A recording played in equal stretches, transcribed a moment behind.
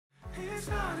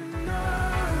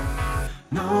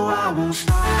No, I won't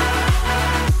stop.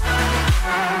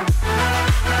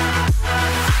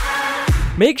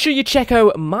 Make sure you check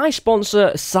out my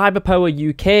sponsor, Cyberpower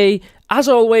UK. As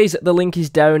always, the link is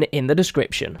down in the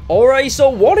description. Alright, so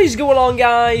what is going on,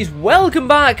 guys? Welcome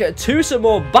back to some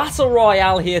more Battle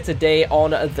Royale here today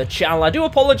on the channel. I do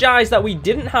apologise that we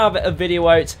didn't have a video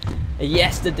out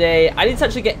yesterday. I didn't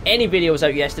actually get any videos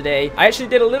out yesterday. I actually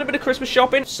did a little bit of Christmas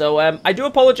shopping, so I do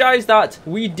apologise that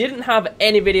we didn't have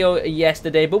any video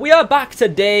yesterday, but we are back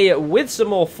today with some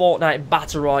more Fortnite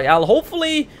Battle Royale.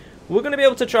 Hopefully, we're going to be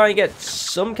able to try and get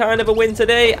some kind of a win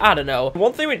today. I don't know.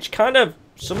 One thing which kind of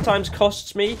sometimes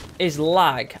costs me is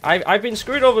lag. I've been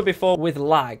screwed over before with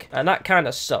lag, and that kind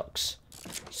of sucks.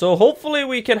 So hopefully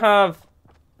we can have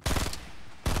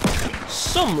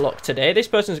some luck today. This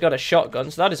person's got a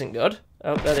shotgun, so that isn't good.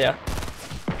 Oh, there they are.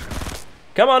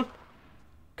 Come on.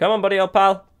 Come on, buddy, old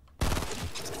pal.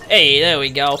 Hey, there we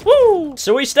go. Woo!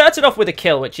 So we started off with a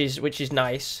kill, which is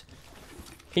nice.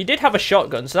 He did have a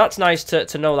shotgun, so that's nice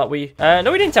to know that we...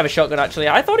 no, he didn't have a shotgun, actually.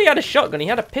 I thought he had a shotgun. He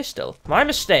had a pistol. My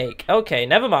mistake. Okay,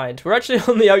 never mind. We're actually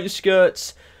on the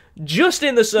outskirts, just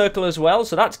in the circle as well,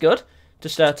 so that's good to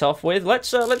start off with.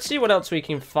 Let's see what else we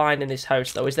can find in this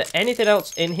house, though. Is there anything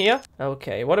else in here?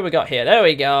 Okay, what do we got here? There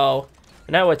we go.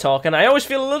 Now we're talking. I always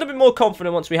feel a little bit more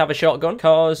confident once we have a shotgun,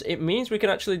 because it means we can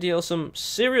actually deal some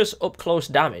serious up-close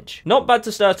damage. Not bad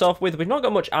to start off with. We've not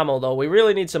got much ammo, though. We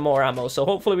really need some more ammo, so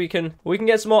hopefully we can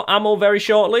get some more ammo very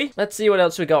shortly. Let's see what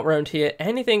else we got around here.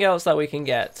 Anything else that we can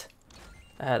get?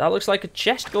 That looks like a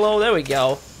chest glow. There we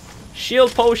go.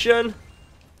 Shield potion.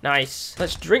 Nice.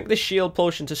 Let's drink this shield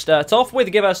potion to start off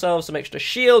with. Give ourselves some extra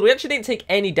shield. We actually didn't take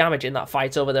any damage in that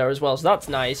fight over there as well, so that's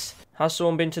nice. Has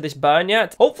someone been to this barn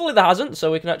yet? Hopefully there hasn't,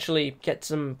 so we can actually get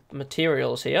some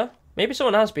materials here. Maybe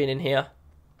someone has been in here.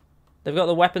 They've got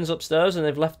the weapons upstairs, and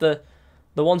they've left the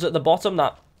ones at the bottom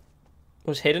that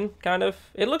was hidden, kind of.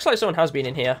 It looks like someone has been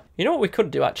in here. You know what we could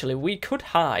do, actually? We could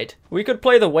hide. We could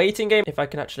play the waiting game, if I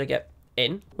can actually get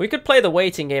in. We could play the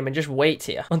waiting game and just wait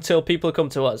here until people come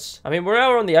to us. I mean, we're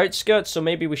on the outskirts, so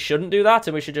maybe we shouldn't do that,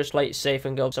 and we should just play it safe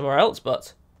and go somewhere else,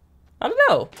 but... I don't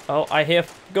know. Oh, I hear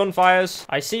gunfires.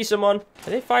 I see someone. Are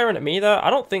they firing at me there?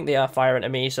 I don't think they are firing at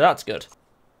me, so that's good.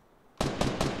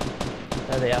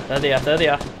 There they are. There they are. There they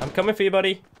are. I'm coming for you,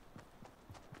 buddy.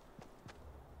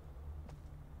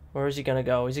 Where is he going to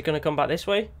go? Is he going to come back this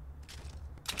way?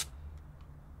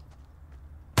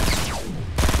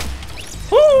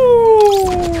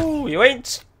 Woo! You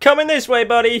ain't coming this way,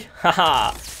 buddy.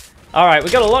 Haha. Alright, we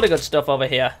got a lot of good stuff over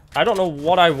here. I don't know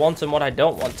what I want and what I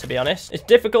don't want, to be honest. It's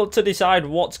difficult to decide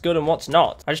what's good and what's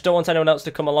not. I just don't want anyone else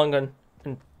to come along and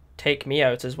take me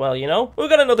out as well, you know? We've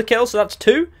got another kill, so that's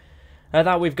 2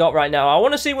 that we've got right now. I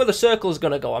want to see where the circle's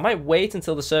going to go. I might wait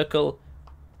until the circle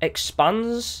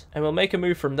expands, and we'll make a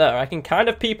move from there. I can kind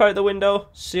of peep out the window,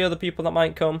 see other people that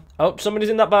might come. Oh, somebody's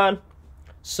in that barn.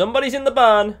 Somebody's in the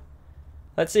barn.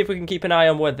 Let's see if we can keep an eye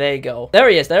on where they go. There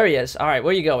he is, there he is. Alright,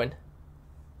 where are you going?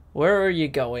 Where are you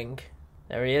going?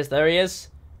 There he is, there he is.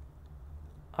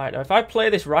 Alright, now if I play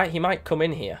this right, he might come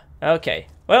in here. Okay.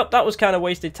 Well, that was kind of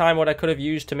wasted time, what I could have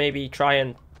used to maybe try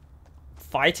and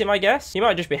fight him, I guess. He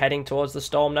might just be heading towards the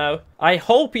storm now. I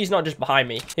hope he's not just behind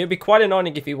me. It would be quite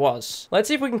annoying if he was. Let's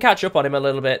see if we can catch up on him a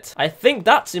little bit. I think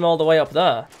that's him all the way up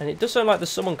there. And it does sound like there's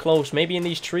someone close, maybe in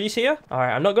these trees here.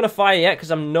 Alright, I'm not going to fire yet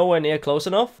because I'm nowhere near close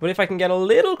enough. But if I can get a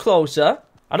little closer...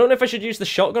 I don't know if I should use the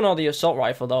shotgun or the assault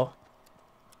rifle, though.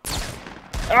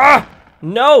 Ah!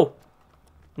 No!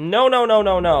 No, no, no,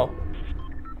 no, no.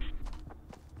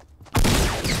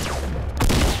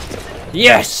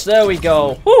 Yes! There we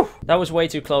go. Whew! That was way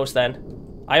too close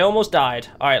then. I almost died.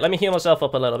 Alright, let me heal myself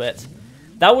up a little bit.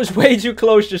 That was way too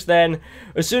close just then.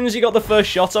 As soon as he got the first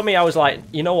shot on me, I was like,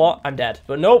 you know what? I'm dead.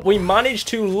 But nope, we managed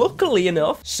to, luckily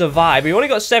enough, survive. We only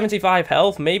got 75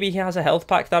 health. Maybe he has a health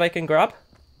pack that I can grab.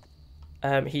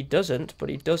 He doesn't, but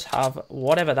he does have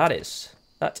whatever that is.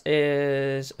 That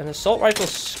is an assault rifle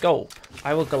scope.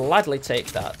 I will gladly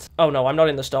take that. Oh no, I'm not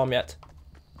in the storm yet.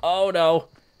 Oh no.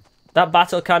 That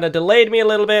battle kind of delayed me a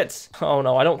little bit. Oh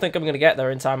no, I don't think I'm going to get there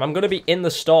in time. I'm going to be in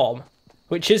the storm,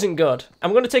 which isn't good.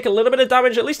 I'm going to take a little bit of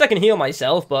damage. At least I can heal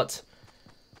myself, but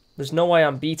there's no way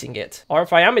I'm beating it. Or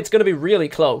if I am, it's going to be really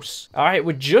close. Alright,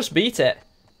 we just beat it.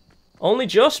 Only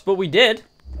just, but we did.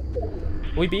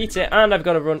 We beat it, and I've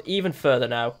got to run even further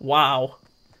now. Wow.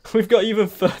 We've got even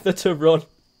further to run.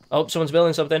 Oh, someone's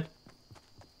building something.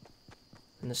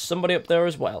 And there's somebody up there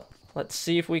as well. Let's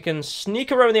see if we can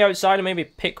sneak around the outside and maybe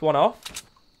pick one off.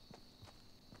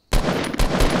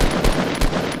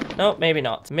 No, maybe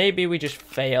not. Maybe we just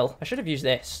fail. I should have used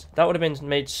this. That would have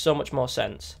made so much more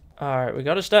sense. Alright, we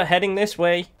gotta start heading this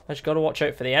way. I just gotta watch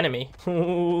out for the enemy.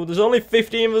 Ooh, there's only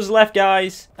 15 of us left,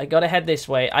 guys. I gotta head this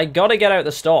way. I gotta get out of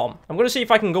the storm. I'm gonna see if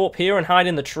I can go up here and hide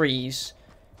in the trees.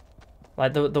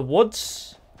 Like, the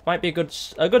woods might be a good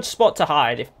spot to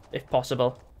hide, if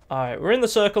possible. Alright, we're in the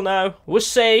circle now. We're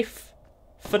safe.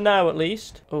 For now, at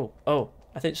least. Oh.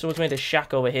 I think someone's made a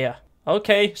shack over here.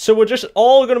 Okay, so we're just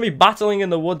all gonna be battling in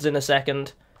the woods in a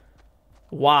second.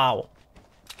 Wow.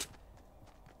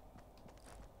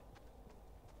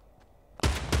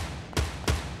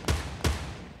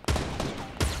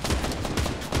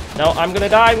 No, I'm gonna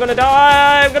die, I'm gonna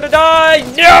die, I'm gonna die!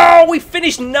 No! We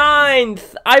finished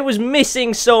 9th! I was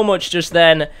missing so much just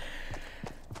then.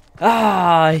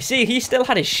 Ah, see, he still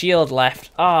had his shield left.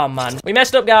 Oh, man. We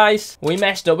messed up, guys. We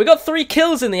messed up. We got 3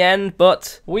 kills in the end,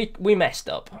 but we messed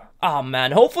up. Oh,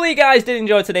 man. Hopefully, you guys did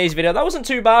enjoy today's video. That wasn't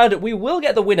too bad. We will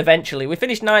get the win eventually. We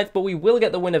finished 9th, but we will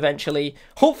get the win eventually.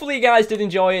 Hopefully, you guys did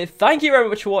enjoy it. Thank you very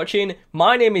much for watching.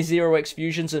 My name is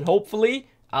ZEROxPvZ, and hopefully,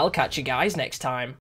 I'll catch you guys next time.